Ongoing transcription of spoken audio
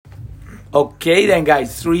Okay then,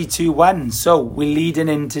 guys, 3, 2, 1. So we're leading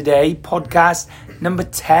in today, podcast number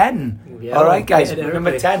 10. Yeah, all right, guys, yeah,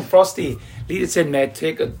 number 10. Frosty, lead us in, mate.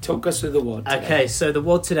 Talk us through the WOD today. Okay, so the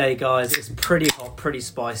WOD today, guys, is pretty hot, pretty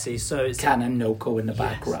spicy. So it's Canon Noco in the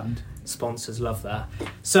background. Sponsors love that.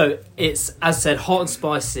 So it's, as I said, hot and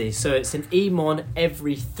spicy. So it's an EMON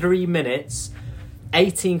every 3 minutes,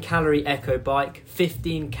 18 calorie echo bike,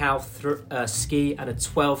 15 cal ski, and a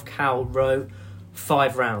 12 cal row.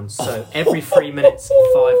 5 rounds, so every 3 minutes,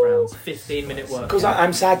 5 rounds, 15-minute workout. Because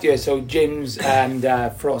I'm sat here, so James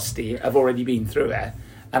and Frosty have already been through it,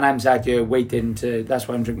 and I'm sat here waiting to. That's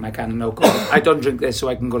why I'm drinking my Canon Noco. I don't drink this so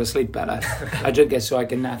I can go to sleep better. I drink this so I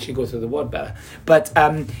can actually go through the WOD better. But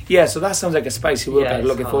yeah, so that sounds like a spicy workout.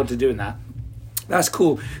 Looking forward to doing that. That's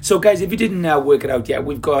cool. So, guys, if you didn't work it out yet,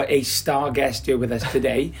 we've got a star guest here with us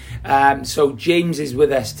today. So, James is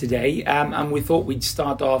with us today, and we thought we'd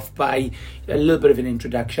start off by a little bit of an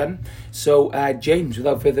introduction. So, James,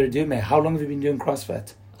 without further ado, mate, how long have you been doing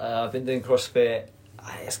CrossFit? I've been doing CrossFit,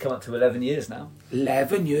 it's come up to 11 years now.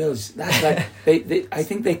 11 years. That's like, I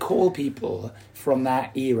think they call people from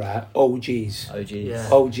that era OGs. Yeah.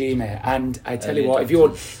 OG, mate. And I tell you what,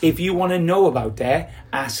 if you want to know about that,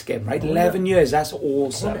 ask him, right? 11 years, that's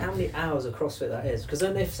awesome. I wonder how many hours of CrossFit that is. Because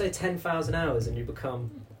then if, say, 10,000 hours and you become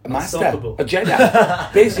a master, unstoppable. a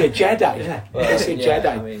Jedi. Basically a Jedi. Yeah. Basically a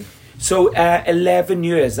Jedi. I mean, so 11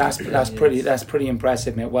 years, that's pretty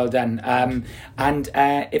impressive, mate. Well done. And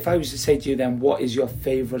if I was to say to you then, what is your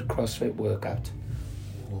favourite CrossFit workout?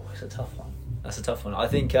 oh, it's a tough one. That's a tough one. I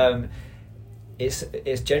think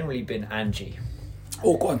it's generally been Angie.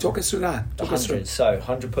 Oh, go on, talk us through that. 100. So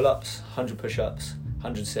 100 pull-ups, 100 push-ups,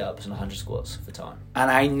 100 sit-ups, and 100 squats for time. And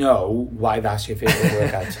I know why that's your favourite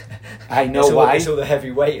workout. I know why. It's all the heavy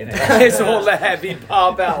weight in it. It's all the heavy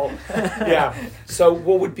barbell. Yeah. So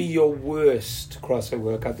what would be your worst CrossFit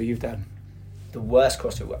workout that you've done? The worst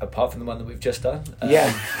CrossFit workout, apart from the one that we've just done.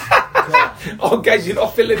 Yeah. Oh, guys, you're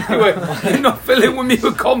not filling with me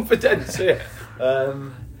with confidence here.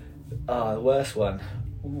 The worst one.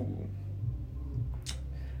 Ooh.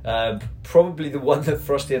 Probably the one that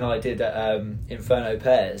Frosty and I did at Inferno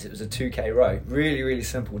Pairs. It was a 2k row. Really, really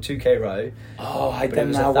simple 2k row. Oh, I but done it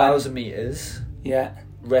was that 1,000 meters. Yeah.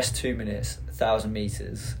 Rest 2 minutes, 1,000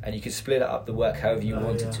 meters, and you could split up the work however you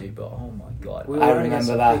wanted to. But oh my god, We I were against remember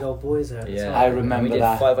some that. big old boys there. yeah, I remember we did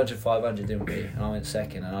that. 500, didn't we? And I went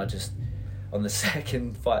second, and I just on the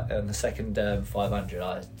second 500,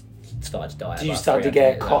 I started to die. Do you about start to 300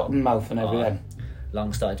 get meters cotton out. mouth and everything?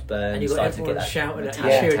 Lungs started to burn. And you got started to everyone get that shouting at you,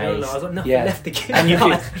 metallic cheering on. I taste. was like, nothing Yeah. left to give. And you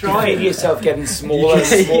I feel yourself getting smaller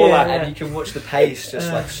and Yeah, smaller. and you can watch the pace just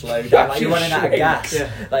like slow down. Like you're running out of gas. Yeah.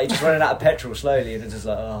 Like you're just running out of petrol slowly, and it's just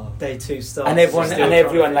like, oh. Day 2 starts. And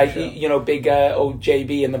everyone like, Still you know, big old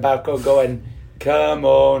JB in the background going, come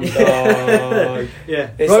on, dog.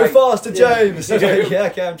 Yeah. It's Go like- faster, James. Yeah. Yeah,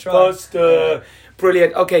 okay, I'm trying. Faster.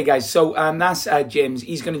 Brilliant. Okay, guys. So that's James.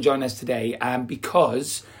 He's going to join us today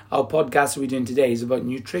because our podcast that we're doing today is about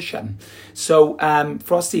nutrition. So,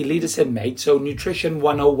 Frosty, lead us in, mate. So, Nutrition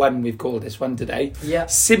 101, we've called this one today. Yeah.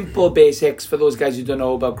 Simple basics for those guys who don't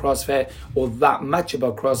know about CrossFit or that much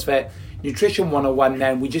about CrossFit. Nutrition 101,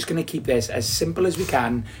 then we're just going to keep this as simple as we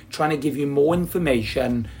can, trying to give you more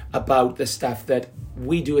information about the stuff that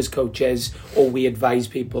we do as coaches or we advise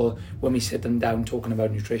people when we sit them down talking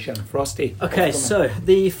about nutrition. Frosty. Okay, so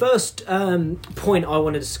the first point I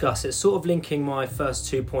want to discuss is sort of linking my first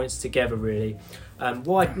 2 points together, really.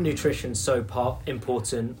 Why nutrition's so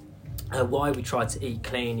important, why we try to eat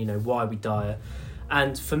clean, you know, why we diet.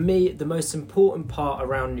 And for me, the most important part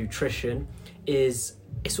around nutrition is,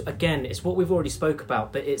 it's what we've already spoke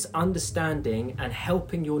about, but it's understanding and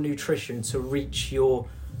helping your nutrition to reach your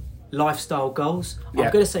lifestyle goals. Yeah.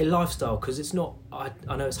 I'm going to say lifestyle because it's not, I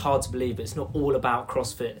know it's hard to believe, but it's not all about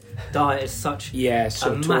CrossFit. Diet is such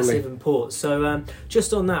massive import. So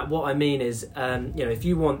just on that, what I mean is, you know, if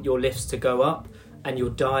you want your lifts to go up and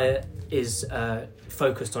your diet is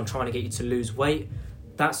focused on trying to get you to lose weight,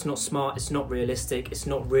 that's not smart, it's not realistic, it's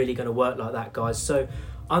not really going to work like that, guys. So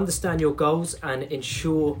understand your goals and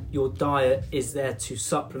ensure your diet is there to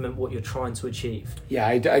supplement what you're trying to achieve. Yeah,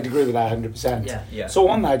 I'd agree with that 100%. Yeah. So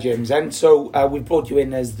on that, James, and so we brought you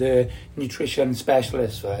in as the nutrition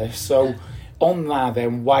specialist for this. So on that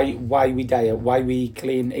then, why we diet, why we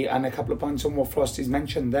clean, and a couple of points on what Frosty's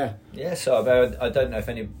mentioned there. Yeah, so I don't know if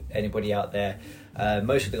anybody out there,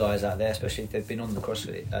 most of the guys out there, especially if they've been on the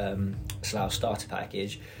CrossFit Slough starter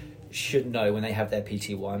package, should know when they have their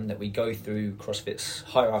PT1 that we go through CrossFit's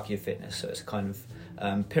hierarchy of fitness. So it's a kind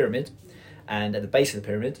of pyramid, and at the base of the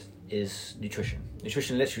pyramid is nutrition.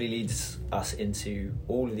 Nutrition literally leads us into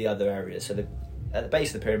all of the other areas. So at the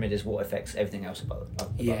base of the pyramid is what affects everything else above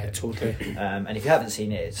yeah, it. Totally. And if you haven't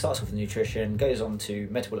seen it, it starts off with nutrition, goes on to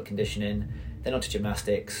metabolic conditioning, then on to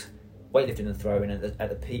gymnastics, weightlifting and throwing, and at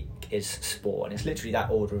the peak is sport. And it's literally that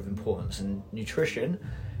order of importance. And nutrition,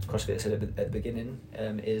 CrossFit said at the beginning,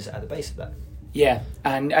 is at the base of that. Yeah,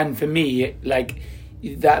 and for me, like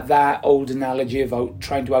that old analogy about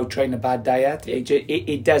trying to out-train a bad diet,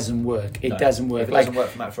 it doesn't work. It doesn't work. If it doesn't work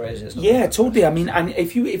for Matt Fraser, it's not yeah, totally. I mean, and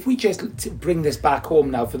if we just bring this back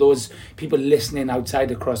home now, for those people listening outside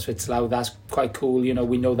of CrossFit Slough, that's quite cool. You know,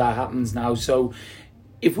 we know that happens now. So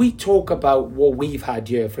if we talk about what we've had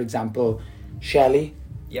here, for example, Shelley,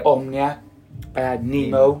 Omnia,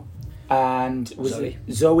 Nemo, and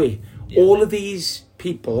Zoe. Yeah. All of these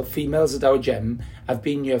people, females at our gym, have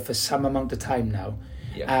been here for some amount of time now.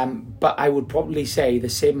 Yeah. But I would probably say the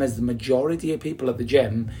same as the majority of people at the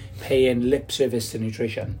gym paying lip service to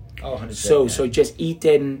nutrition. Oh, 100%. So just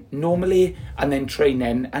eating normally and then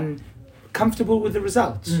training and comfortable with the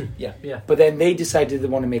results. Yeah. But then they decided they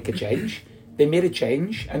want to make a change. They made a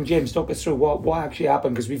change, and James, talk us through what actually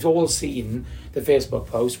happened, because we've all seen the Facebook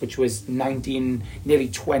post, which was nearly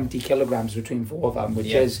 20 kilograms between four of them,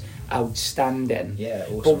 which is outstanding. Yeah,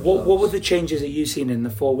 awesome. But what were the changes that you've seen in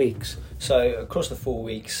the 4 weeks? So across the 4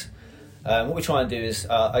 weeks, what we try and do is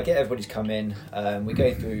I get everybody to come in. We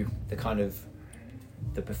go through the kind of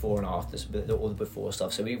the before and afters, all the before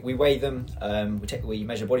stuff. So we weigh them, we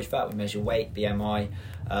measure body fat, we measure weight, BMI,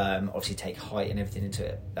 obviously take height and everything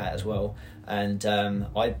into that as well. And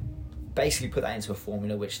I basically put that into a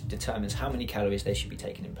formula which determines how many calories they should be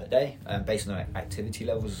taking in per day, based on their activity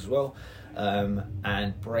levels as well,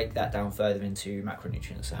 and break that down further into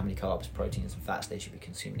macronutrients, so how many carbs, proteins and fats they should be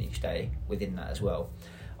consuming each day within that as well.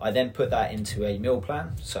 I then put that into a meal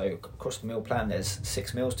plan. So across the meal plan, there's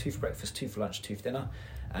 6 meals, 2 for breakfast, 2 for lunch, 2 for dinner.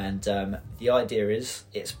 And the idea is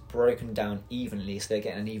it's broken down evenly, so they're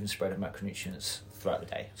getting an even spread of macronutrients throughout the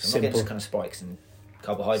day. So I'm not getting kind of spikes in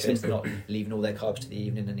carbohydrates. They're not leaving all their carbs to the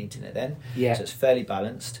evening and eating it then. Yeah. So it's fairly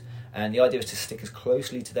balanced. And the idea is to stick as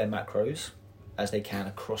closely to their macros as they can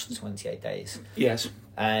across the 28 days. Yes.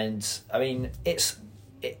 And I mean, it's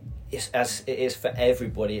as it is for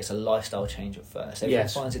everybody. It's a lifestyle change at first. Everyone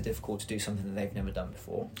finds it difficult to do something that they've never done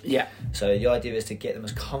before. Yeah. So the idea is to get them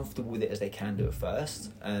as comfortable with it as they can do at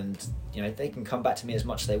first, and they can come back to me as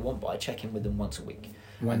much as they want, but I check in with them once a week.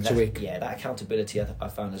 Once a week. Yeah, that accountability I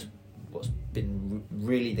found is what's been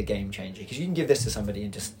really the game changer, because you can give this to somebody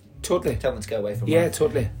and just totally tell them to go away from it.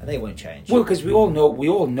 Totally. And they won't change. Well, because we all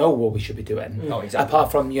know what we should be doing. Oh, exactly.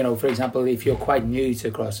 Apart from, for example, if you're quite new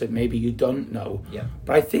to CrossFit, maybe you don't know. Yeah.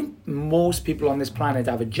 But I think most people on this planet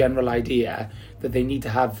have a general idea that they need to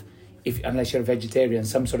have, unless you're a vegetarian,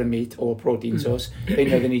 some sort of meat or protein source. They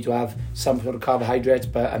know they need to have some sort of carbohydrates,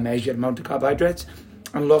 but a measured amount of carbohydrates,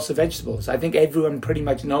 and lots of vegetables. I think everyone pretty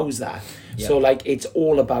much knows that. Yeah. So it's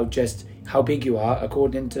all about just how big you are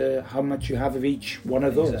according to how much you have of each one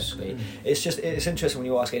of those. Exactly. It's interesting when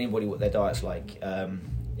you ask anybody what their diet's like. An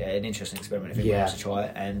interesting experiment if anyone wants to try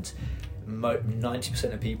it, and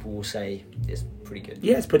 90% of people will say it's pretty good.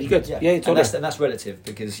 Yeah, it's pretty good. Yeah, totally. And that's relative,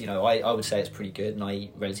 because I would say it's pretty good, and I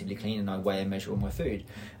eat relatively clean, and I weigh and measure all my food.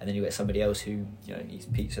 And then you get somebody else who eats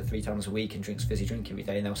pizza 3 times a week and drinks fizzy drink every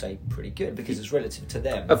day, and they'll say pretty good, because it's relative to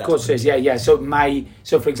them. Of course it is. Yeah. So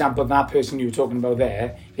for example, that person you were talking about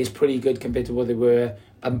there is pretty good compared to what they were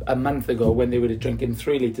a month ago, when they were drinking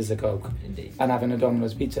 3 litres of Coke. Indeed. And having a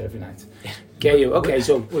Domino's pizza every night. Get you? Okay,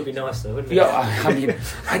 so would be nice though, wouldn't it? Yeah, I mean,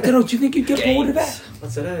 I don't know. Do you think you'd get bored of that? I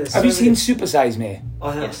don't know. Have you seen Super Size Me?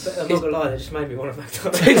 I have. Yes. I'm not gonna lie, it just made me want to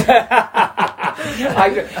McDonald's.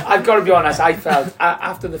 I've got to be honest. I felt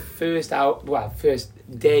after the first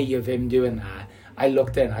day of him doing that, I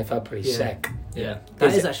looked in. I felt pretty sick. Yeah,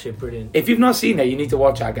 that is actually brilliant. If you've not seen it, you need to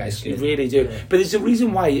watch that, guys. You really do. Yeah. But there's a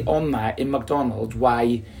reason why on that in McDonald's.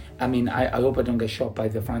 Why? I mean, I hope I don't get shot by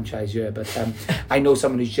the franchisor, but I know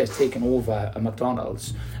someone who's just taken over a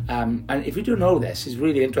McDonald's. And if you don't know this, it's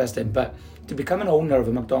really interesting. But to become an owner of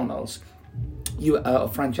a McDonald's, you a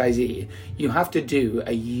franchisee, you have to do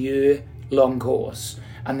a year-long course.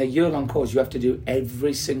 And the year-long course, you have to do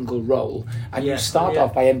every single roll. And you start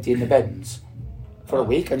off by emptying the bins for a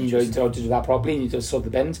week, and you know how to do that properly, and you just sort the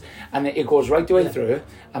bins, and it goes right the way through.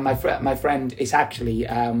 And my friend is actually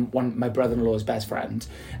my brother-in-law's best friend.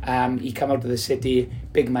 He came out of the city,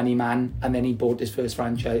 big money man, and then he bought his first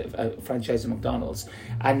franchise of McDonald's,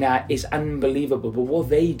 and it's unbelievable. But what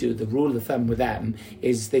they do, the rule of thumb with them,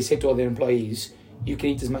 is they say to all their employees, you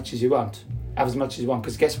can eat as much as you want, have as much as you want,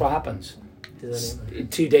 because guess what happens?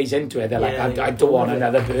 2 days into it, they're like, I don't want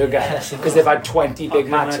another burger because they've had 20 Big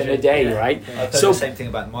Macs in a day, right? I've heard the same thing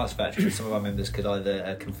about the Mars Factory. Some of our members could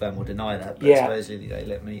either confirm or deny that, but supposedly they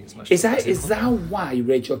let me eat as much. Is that why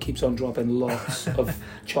Rachel keeps on dropping lots of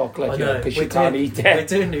chocolate? Because she can't eat it. We're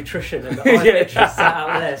doing nutrition, and I literally sat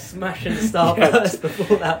out there smashing Starburst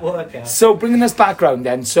before that workout. So bringing us back round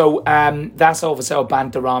then. So that's obviously our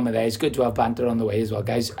banterama there. It's good to have banter on the way as well,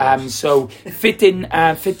 guys. So fitting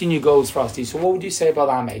your goals, Frosty. So what would you say about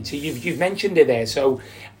that, mate? So you've mentioned it there. So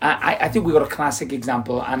I think we've got a classic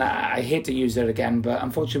example, and I hate to use it again, but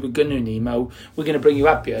unfortunately we're going to Nemo. We're going to bring you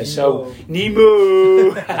up here. So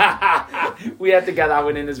Nemo, we had to get that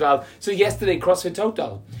one in as well. So yesterday, CrossFit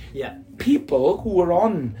Total. Yeah. People who were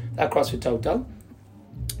on that CrossFit Total,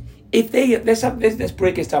 if they let's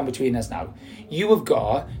break this down between us now. You have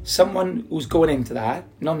got someone who's going into that,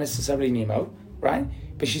 not necessarily Nemo, right?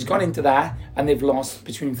 But she's gone into that and they've lost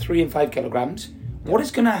between 3 and 5 kilograms. What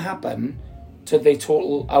is going to happen to the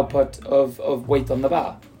total output of weight on the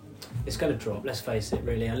bar? It's going to drop, let's face it,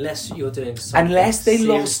 really, unless you're doing something. Unless they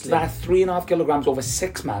lost that 3.5 kilograms over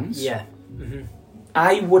 6 months. Yeah. Mm-hmm.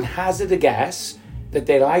 I would hazard a guess that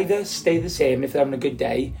they'll either stay the same if they're having a good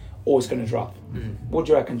day, or it's going to drop. What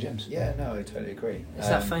do you reckon, James? Yeah, no, I totally agree. It's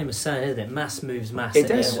that famous saying, isn't it? Mass moves mass. It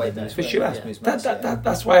does, for sure.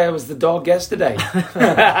 That's why I was the dog yesterday.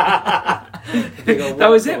 That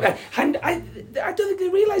was it. And I don't think they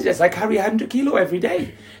realise this. I carry 100 kilo every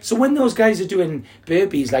day. So when those guys are doing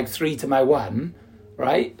burpees like 3 to my 1,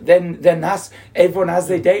 right? Then that's everyone has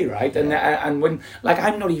their day, right? And when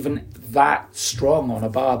I'm not even that strong on a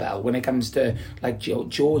barbell when it comes to like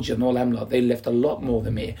George and all them lot, they lift a lot more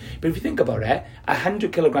than me. But if you think about it,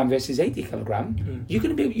 100 kilogram versus 80 kilogram,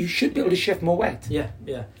 you should be able to shift more weight. Yeah.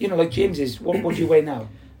 You know, like James is. What do you weigh now?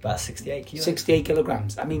 About 68 kilos. 68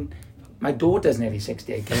 kilograms. I mean, my daughter's nearly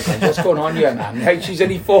 68 kilograms. What's going on here, man? Like, she's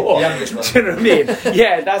only 4. Do you know what I mean?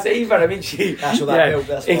 Yeah, that's Ava. I mean, that's all that milk.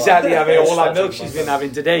 That's exactly. I mean, all that milk she's been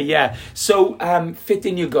having today. Yeah. So, fit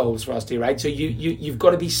in your goals, Rusty. Right. So you've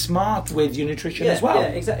got to be smart with your nutrition as well. Yeah,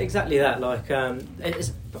 exactly that. Like,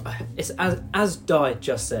 it's as Di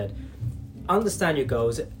just said. Understand your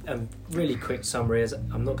goals. Really quick summary is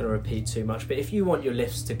I'm not going to repeat too much, but if you want your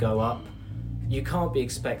lifts to go up, you can't be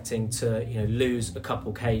expecting to lose a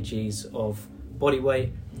couple kgs of body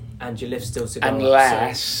weight and your lift still to go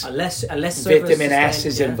unless so, unless vitamin S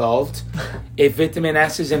is involved. If vitamin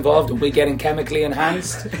S is involved and we're getting chemically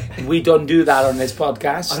enhanced, we don't do that on this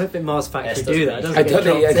podcast. I don't think Mars Factory do that.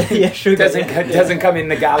 It doesn't come in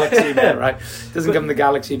the Galaxy bar, right? Doesn't come in the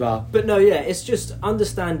Galaxy bar. But no, it's just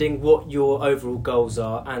understanding what your overall goals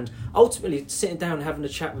are and ultimately sitting down and having a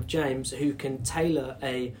chat with James, who can tailor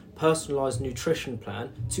a personalised nutrition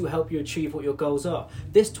plan to help you achieve what your goals are.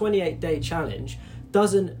 This 28-day challenge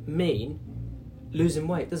doesn't mean losing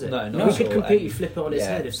weight, does it? No. We could completely flip it on its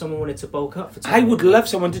head if someone wanted to bulk up for 2 I would love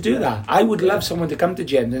someone to do that. I would love someone to come to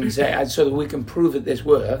James and say, so that we can prove that this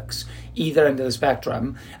works, either end of the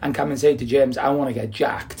spectrum, and come and say to James, I want to get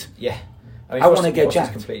jacked. Yeah. I want to get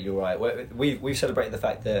jacked. Completely right. We've celebrated the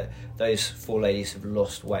fact that those 4 ladies have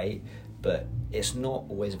lost weight, but it's not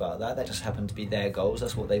always about that. That just happened to be their goals.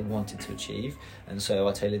 That's what they wanted to achieve. And so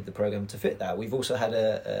I tailored the program to fit that. We've also had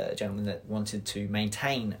a gentleman that wanted to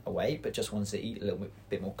maintain a weight, but just wanted to eat a little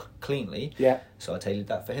bit more cleanly. Yeah. So I tailored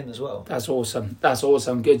that for him as well. That's awesome.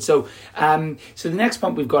 Good. So so the next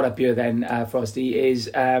point we've got up here then, Frosty, is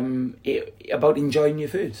about enjoying your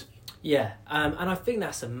food. Yeah. And I think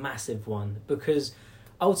that's a massive one because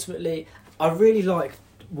ultimately I really like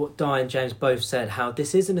what Di and James both said, how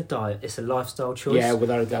this isn't a diet, it's a lifestyle choice. Yeah,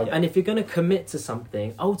 without a doubt. And if you're going to commit to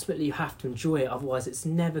something, ultimately you have to enjoy it, otherwise it's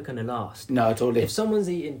never going to last. No, totally. If someone's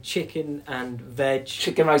eating chicken and veg...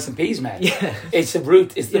 Chicken, rice and peas, man. Yeah. It's the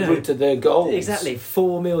root to their goals. Exactly.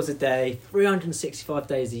 4 meals a day, 365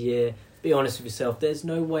 days a year. Be honest with yourself. There's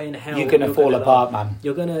no way in hell you're going to fall apart, man.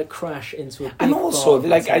 You're going to crash into a big and also,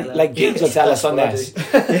 like James will tell us on this.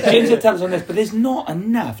 James will tell us on this, but there's not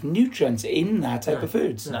enough nutrients in that type of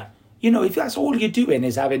foods. No. If that's all you're doing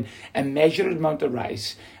is having a measured amount of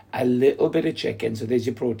rice, a little bit of chicken, so there's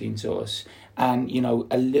your protein source, and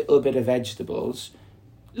a little bit of vegetables,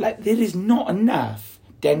 like there is not enough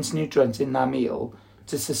dense nutrients in that meal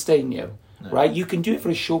to sustain you. No. Right, you can do it for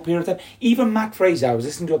a short period of time. Even Matt Fraser, I was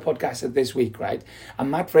listening to a podcast this week, right? And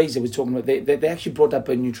Matt Fraser was talking about they actually brought up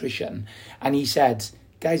nutrition, and he said,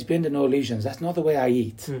 "Guys, be under no illusions. That's not the way I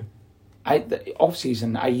eat. Off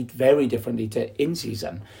season, I eat very differently to in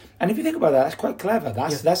season." And if you think about that, that's quite clever.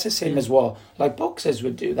 That's the same as what like boxers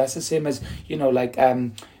would do. That's the same as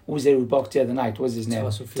who was there who boxed the other night? What was his name?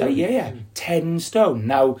 Yeah, 10 stone.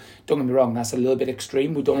 Now, don't get me wrong, that's a little bit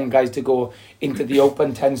extreme. We don't want guys to go into the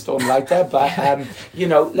open 10 stone like that. But, you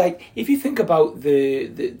know, like, if you think about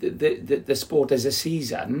the sport as a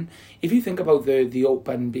season, if you think about the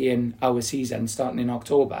open being our season starting in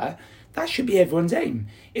October, that should be everyone's aim.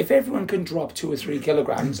 If everyone can drop 2 or 3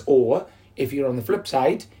 kilograms, or if you're on the flip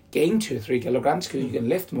side, gain 2 or 3 kilograms because you can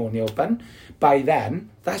lift more in the open, by then,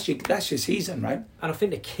 that's your season, right? And I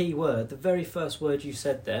think the key word, the very first word you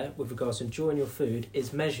said there with regards to enjoying your food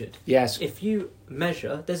is measured. Yes. If you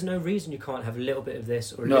measure, there's no reason you can't have a little bit of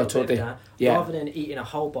this or a little bit of that. Yeah. Rather than eating a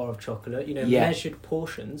whole bar of chocolate, you know, measured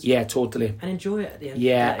portions. Yeah, totally. And enjoy it at the end of the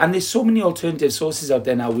day. And there's so many alternative sources out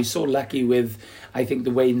there now. We're so lucky with, I think,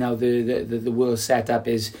 the way now the world's set up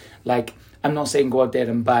is, like, I'm not saying go out there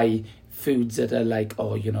and buy foods that are like,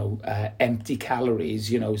 empty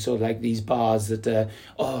calories, you know, so like these bars that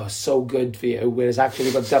are, so good for you, whereas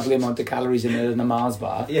actually got double the amount of calories in it than a Mars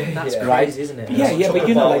bar. Yeah, that's right? crazy, isn't it? But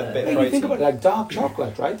you know, like you think about it, like dark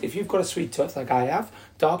chocolate, right? If you've got a sweet tooth like I have,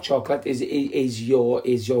 dark chocolate is your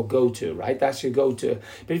go-to, right? That's your go-to.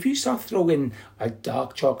 But if you start throwing like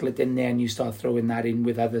dark chocolate in there and you start throwing that in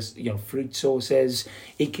with other, fruit sauces,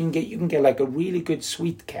 you can get like a really good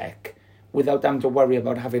sweet cake without having to worry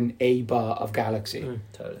about having a bar of Galaxy.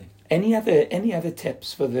 Totally. Any other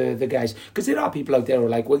tips for the guys? Because there are people out there who are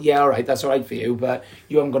like, well, yeah, all right, that's all right for you, but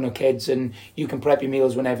you haven't got no kids and you can prep your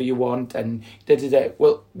meals whenever you want and da-da-da.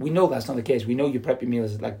 Well, we know that's not the case. We know you prep your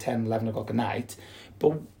meals at like 10, 11 o'clock at night.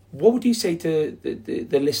 But what would you say to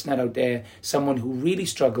the listener out there, someone who really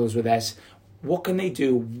struggles with this? What can they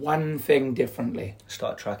do one thing differently?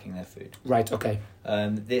 Start tracking their food. Right, okay.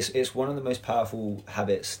 This is one of the most powerful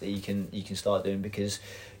habits that you can start doing, because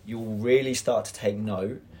you'll really start to take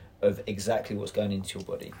note of exactly what's going into your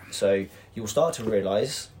body. So you'll start to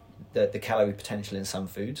realise that the calorie potential in some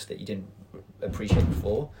foods that you didn't appreciate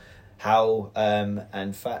before, how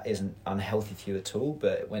and fat isn't unhealthy for you at all,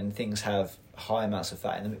 but when things have high amounts of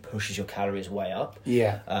fat in them, it pushes your calories way up.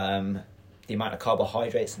 Yeah. The amount of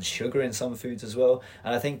carbohydrates and sugar in some foods as well,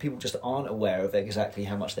 and I think people just aren't aware of exactly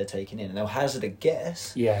how much they're taking in, and they'll hazard a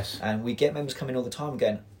guess. Yes. And we get members coming all the time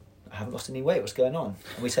going, I haven't lost any weight, what's going on?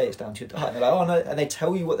 And we say it's down to your diet, and they're like, oh no, and they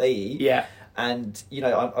tell you what they eat. Yeah. And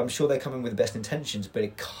I'm sure they're coming with the best intentions, but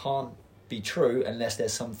it can't be true unless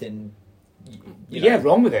there's something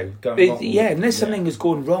wrong with it. Unless something is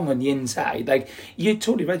going wrong on the inside. Like, you're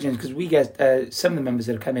totally right, James, because we get some of the members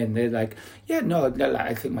that come in, they're like,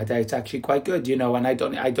 I think my diet's actually quite good, and I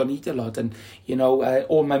don't eat a lot, and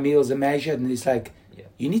all my meals are measured, and it's like,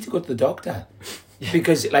 you need to go to the doctor.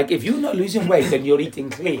 Because like, if you're not losing weight and you're eating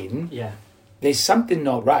clean, there's something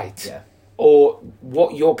not right. Or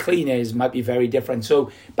what your clean is might be very different.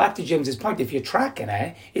 So back to James's point, if you're tracking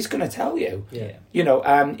it, it's going to tell you.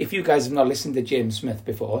 If you guys have not listened to James Smith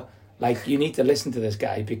before, like, you need to listen to this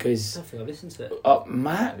guy, because I think I've listened to it. Oh,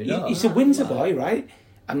 Matt, he's a Windsor boy, right?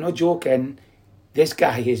 I'm not joking. This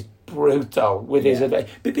guy is brutal with his advice.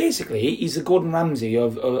 But basically, he's the Gordon Ramsay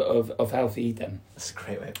of healthy eating. That's a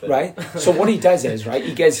great way to put it. Right? So what he does is, right,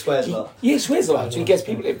 he gets... swears a lot. Yeah, he swears a lot. So he gets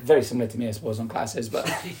people... Very similar to me, I suppose, on classes. But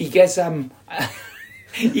he gets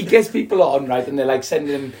he gets people on, right, and they're like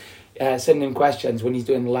sending him questions when he's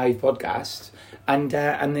doing live podcasts. And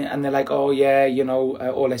they're like, oh, yeah,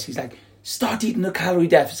 all this. He's like, start eating a calorie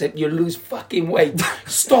deficit, you'll lose fucking weight.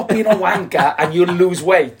 Stop being a wanker and you'll lose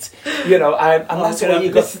weight. And that's why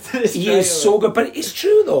you got... He is so good. But it's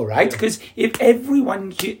true though, right? Because if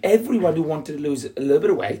everyone who wanted to lose a little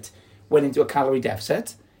bit of weight went into a calorie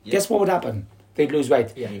deficit, guess what would happen? They'd lose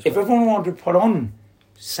weight. If everyone wanted to put on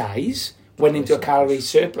size, went into a calorie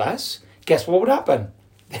surplus, guess what would happen?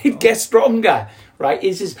 They'd get stronger. Right?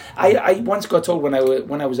 It's just, I once got told when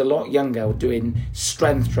I was a lot younger, doing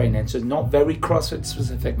strength training, so not very CrossFit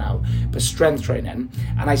specific now, but strength training.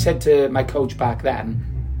 And I said to my coach back then,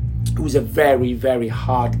 who was a very, very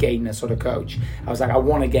hard gainer sort of coach, I was like, I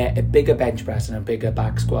want to get a bigger bench press and a bigger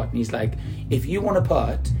back squat. And he's like, if you want to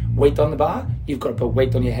put weight on the bar, you've got to put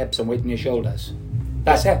weight on your hips and weight on your shoulders.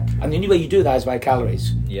 That's it. And the only way you do that is by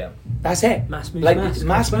calories. Yeah. That's it. Mass moves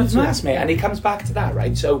mass, mate. And it comes back to that,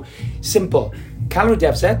 right? So, simple. Calorie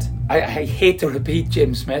deficit. I hate to repeat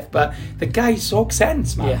Jim Smith, but the guy talks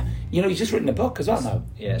sense, man. Yeah. He's just written a book as well now.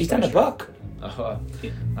 Yeah, he's done a book. Oh,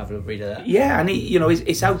 have a read of that. Yeah, and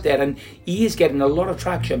it's out there, and he is getting a lot of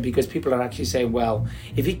traction because people are actually saying, well,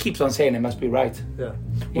 if he keeps on saying it, must be right. Yeah.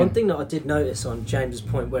 One thing that I did notice on James's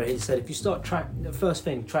point, where he said, if you start the first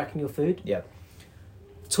thing, tracking your food. Yeah.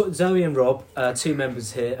 Zoe and Rob, 2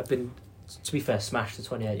 members here, have been, to be fair, smashed the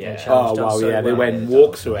 28-day challenge. Oh, wow, they went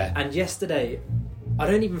walk through it. And yesterday, I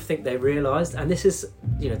don't even think they realised, and this is,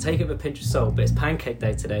 take it with a pinch of salt, but it's Pancake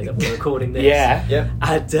Day today that we're recording this. Yeah.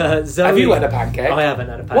 And Zoe... Have you had a pancake? I haven't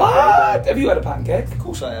had a pancake. What? Have you had a pancake? Of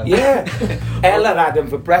course I have. Yeah. Ella had them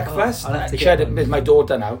for breakfast. She had them with my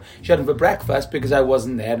daughter now. She had them for breakfast because I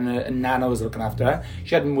wasn't there and Nana was looking after her.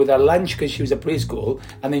 She had them with her lunch because she was at preschool,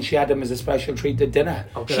 and then she had them as a special treat at dinner.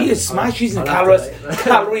 She is smashed. She's in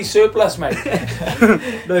calorie surplus, mate.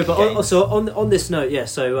 No, but also on this note,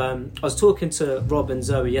 so I was talking to Rob and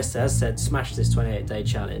Zoe yesterday. As I said, smash this 28-day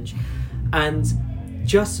challenge, and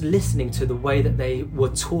just listening to the way that they were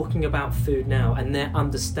talking about food now and their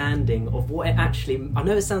understanding of what it actually, I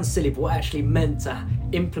know it sounds silly, but what it actually meant to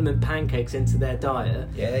implement pancakes into their diet.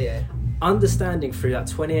 Yeah. Understanding through that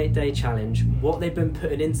 28-day challenge what they've been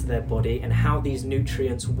putting into their body and how these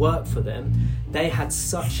nutrients work for them, they had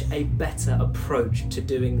such a better approach to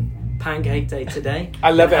doing Pancake Day today. I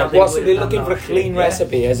love it. What's they looking for a clean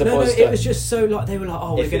recipe as opposed to... it was just so like, they were like,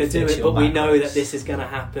 we're going to do it, but we know that this is going to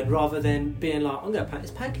happen, rather than being like, I'm going to it's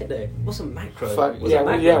Pancake Day. What's a macro?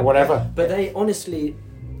 Whatever. But they honestly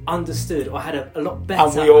understood, or had a lot better.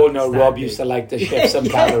 And we all know Rob used to like to shift some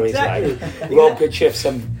calories. Exactly. Rob could shift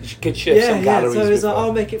some calories. So it was like,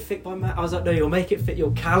 I'll make it fit by I was like, no, you'll make it fit your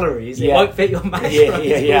calories. It won't fit your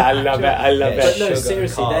macros. Yeah. I love it. But no,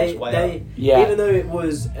 seriously, they even though it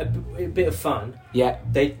was a bit of fun,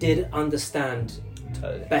 they did understand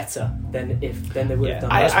better than they would have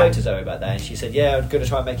done. I spoke to Zoe about that, and she said, I'm going to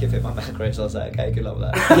try and make it fit my macros. I was like, okay, good luck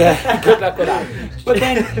with that. Yeah, good luck with that.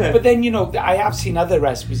 But then I have seen other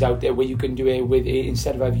recipes out there where you can do it with,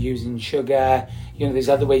 instead of using sugar, there's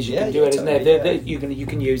other ways you can do it, isn't there? You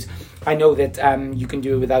can use, I know that you can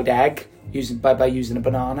do it without egg, by using a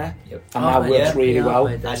banana, and that works really well.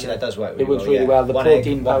 Actually, that does work really well. It works really well. The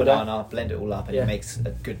protein powder, banana, blend it all up, and it makes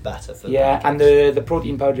a good batter for and the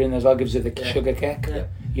protein powder in there as well gives it the sugar kick.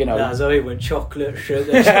 Zoe went chocolate,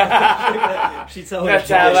 sugar. She told me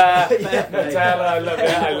Nutella.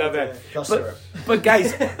 I love it. But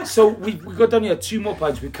guys, so we've got down here 2 more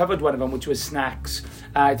points. We covered one of them, which was snacks.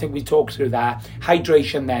 I think we talked through that.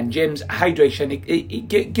 Hydration then. James, hydration.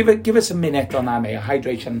 Give us a minute on that, mate.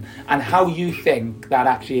 Hydration and how you think that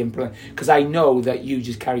actually implements. Because I know that you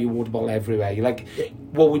just carry your water bottle everywhere. You're like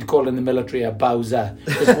what we'd call in the military a Bowser.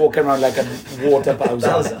 Just walking around like a water Bowser.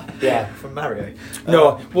 Bowser? Yeah. From Mario.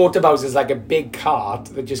 No, water Bowser is like a big cart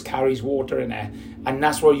that just carries water in it. And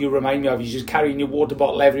that's what you remind me of. You're just carrying your water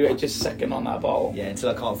bottle everywhere, just sucking on that bottle. Yeah, until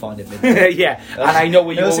I can't find it. Yeah, and I know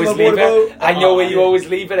where you always leave it. I know where you always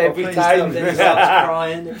leave it every time. Then he starts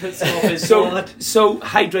crying. It puts off his blood. So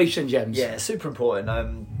hydration, James. Yeah, super important.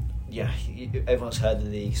 Everyone's heard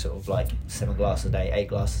of the sort of like 7 glasses a day, 8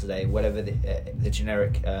 glasses a day, whatever the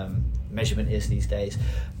generic measurement is these days.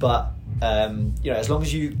 But as long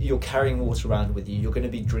as you're carrying water around with you, you're going to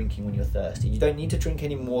be drinking when you're thirsty. You don't need to drink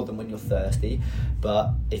any more than when you're thirsty,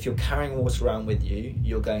 but if you're carrying water around with you,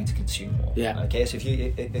 you're going to consume more. Yeah. Okay. So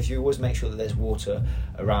if you always make sure that there's water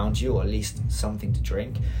around you, or at least something to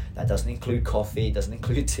drink, that doesn't include coffee, doesn't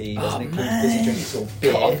include tea, doesn't include fizzy drinks or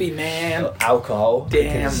beer, coffee, man, or alcohol.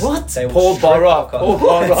 Damn. What? Paul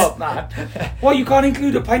Borrow, man. Well, you can't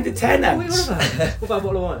include a pint of tenner. What about a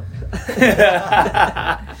bottle of wine?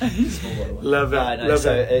 Love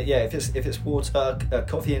it. If it's water,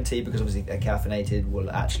 coffee and tea, because obviously they're caffeinated,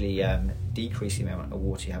 will actually decrease the amount of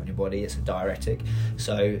water you have in your body. It's a diuretic.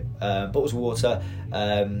 So bottles of water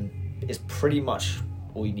is pretty much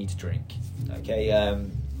all you need to drink. Okay.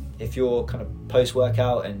 If you're kind of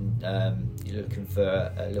post-workout and you're looking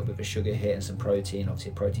for a little bit of a sugar hit and some protein,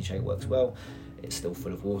 obviously a protein shake works well. It's still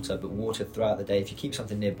full of water, but water throughout the day. If you keep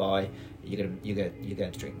something nearby, you're going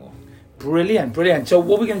to drink more. Brilliant. So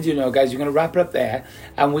what we're going to do now, guys, we're going to wrap it up there,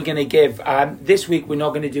 and we're going to give, this week we're not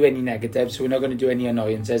going to do any negatives, so we're not going to do any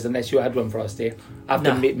annoyances, unless you had one, Frosty,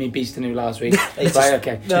 after me beasting you last week. Right,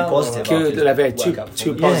 okay. Too positive.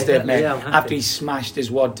 Too positive, mate. After he smashed his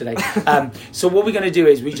wad today. So what we're going to do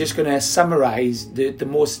is we're just going to summarise the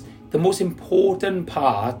most important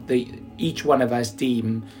part that each one of us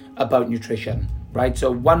deem about nutrition, right?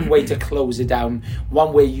 So one way to close it down,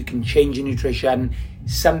 one way you can change your nutrition,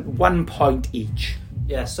 1 point each.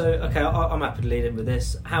 Yeah, so, okay, I'm happy to lead in with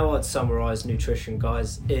this. How I'd summarise nutrition,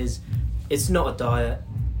 guys, is it's not a diet,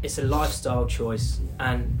 it's a lifestyle choice,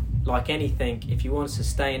 and like anything, if you want to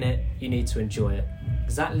sustain it, you need to enjoy it.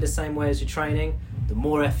 Exactly the same way as your training, the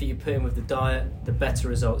more effort you put in with the diet, the better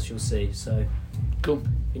results you'll see. So, cool.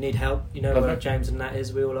 If you need help, you know where James and Nat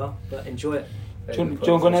is, we all are, but enjoy it. Do you want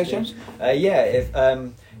to go next, James?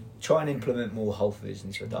 Try and implement more whole foods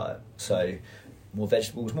into your diet. So more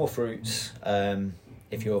vegetables, more fruits.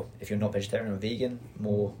 If you're not vegetarian or vegan,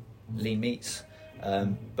 more lean meats.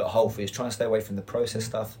 But Whole Foods, try and stay away from the processed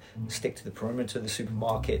stuff, stick to the perimeter of the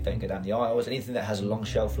supermarket, don't go down the aisles. Anything that has a long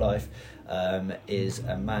shelf life is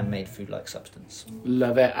a man-made food-like substance.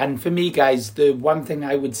 Love it. And for me, guys, the one thing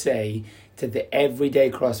I would say to the everyday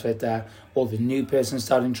CrossFitter or the new person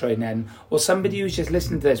starting training or somebody who's just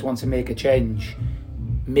listening to this wants to make a change,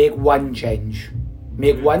 make one change.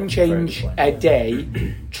 Make one change a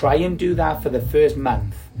day. Try and do that for the first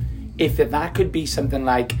month. If that could be something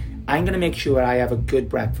like, I'm going to make sure I have a good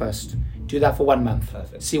breakfast. Do that for 1 month.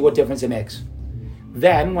 Perfect. See what difference it makes.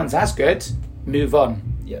 Then, once that's good, move on.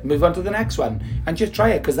 Yep. Move on to the next one. And just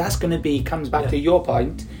try it, because that's going to be, comes back to your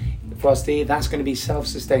point, Frosty, that's going to be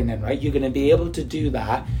self-sustaining, right? You're going to be able to do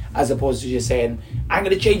that as opposed to just saying, I'm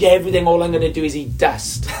going to change everything, all I'm going to do is eat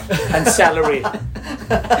dust and celery.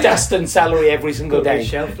 Dust and celery every single day.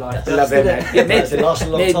 Shelf life. Love it, mate. Yeah,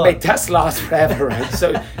 make dust last forever, right?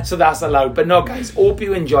 So that's allowed. But no, guys, hope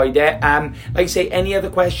you enjoyed it. Like I say, any other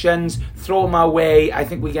questions, throw them our way. I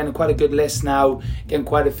think we're getting quite a good list now. Getting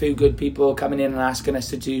quite a few good people coming in and asking us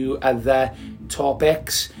to do other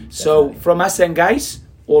topics. Definitely. So from us then, guys,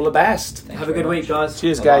 all the best. Have a good week, guys.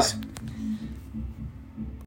 Cheers, guys.